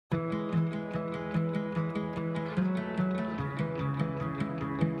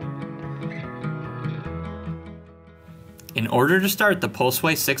In order to start the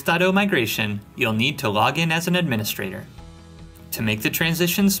Pulseway 6.0 migration, you'll need to log in as an administrator. To make the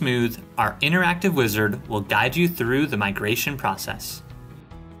transition smooth, our interactive wizard will guide you through the migration process.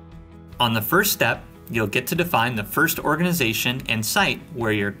 On the first step, you'll get to define the first organization and site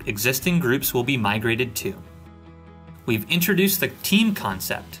where your existing groups will be migrated to. We've introduced the team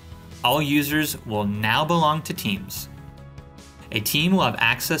concept. All users will now belong to teams. A team will have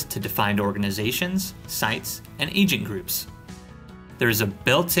access to defined organizations, sites, and agent groups. There is a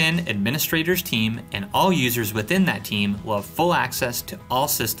built-in administrators team, and all users within that team will have full access to all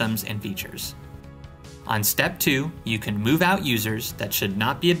systems and features. On step 2, you can move out users that should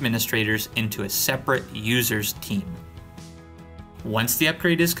not be administrators into a separate users team. Once the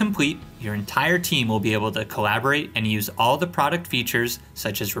upgrade is complete, your entire team will be able to collaborate and use all the product features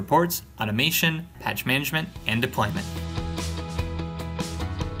such as reports, automation, patch management, and deployment.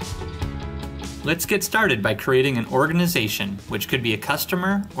 Let's get started by creating an organization, which could be a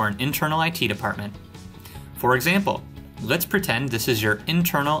customer or an internal IT department. For example, let's pretend this is your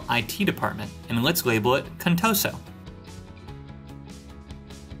internal IT department, and let's label it Contoso.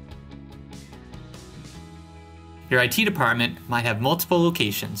 Your IT department might have multiple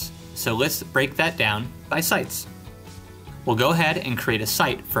locations, so let's break that down by sites. We'll go ahead and create a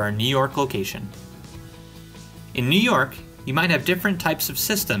site for our New York location. In New York, you might have different types of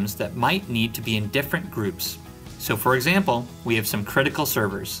systems that might need to be in different groups. So for example, we have some critical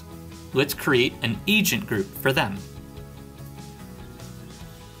servers. Let's create an agent group for them.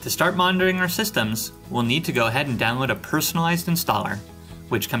 To start monitoring our systems, we'll need to go ahead and download a personalized installer,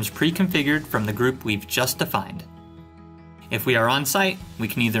 which comes pre-configured from the group we've just defined. If we are on site, we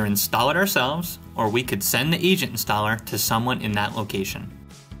can either install it ourselves, or we could send the agent installer to someone in that location.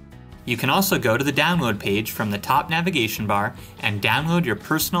 You can also go to the download page from the top navigation bar and download your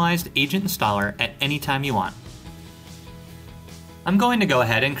personalized agent installer at any time you want. I'm going to go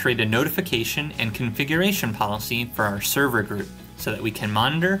ahead and create a notification and configuration policy for our server group so that we can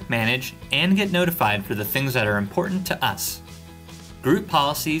monitor, manage, and get notified for the things that are important to us. Group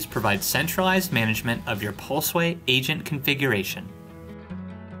policies provide centralized management of your Pulseway agent configuration.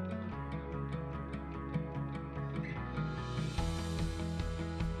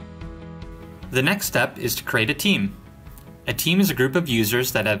 The next step is to create a team. A team is a group of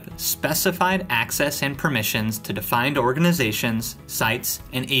users that have specified access and permissions to defined organizations, sites,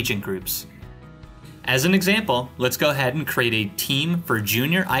 and agent groups. As an example, let's go ahead and create a team for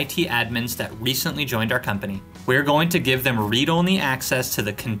junior IT admins that recently joined our company. We're going to give them read-only access to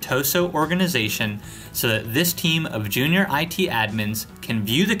the Contoso organization so that this team of junior IT admins can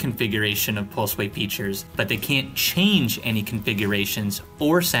view the configuration of Pulseway features, but they can't change any configurations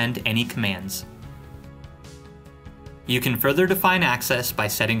or send any commands. You can further define access by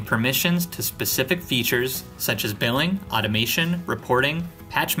setting permissions to specific features such as billing, automation, reporting,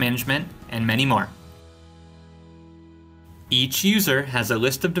 patch management, and many more. Each user has a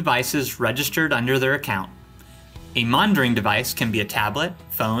list of devices registered under their account. A monitoring device can be a tablet,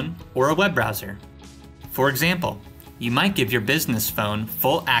 phone, or a web browser. For example, you might give your business phone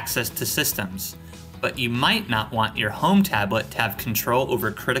full access to systems, but you might not want your home tablet to have control over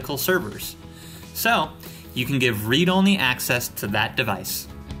critical servers. So, you can give read-only access to that device.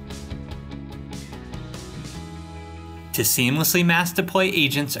 To seamlessly mass deploy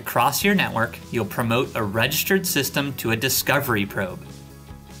agents across your network, you'll promote a registered system to a discovery probe.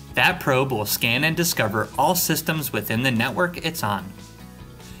 That probe will scan and discover all systems within the network it's on.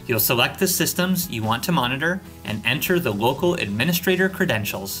 You'll select the systems you want to monitor and enter the local administrator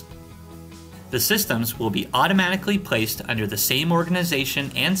credentials. The systems will be automatically placed under the same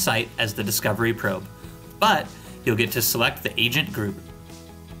organization and site as the discovery probe, but you'll get to select the agent group.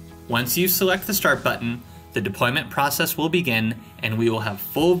 Once you select the Start button, the deployment process will begin and we will have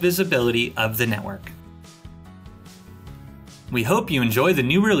full visibility of the network. We hope you enjoy the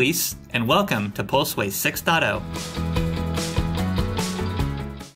new release and welcome to Pulseway 6.0.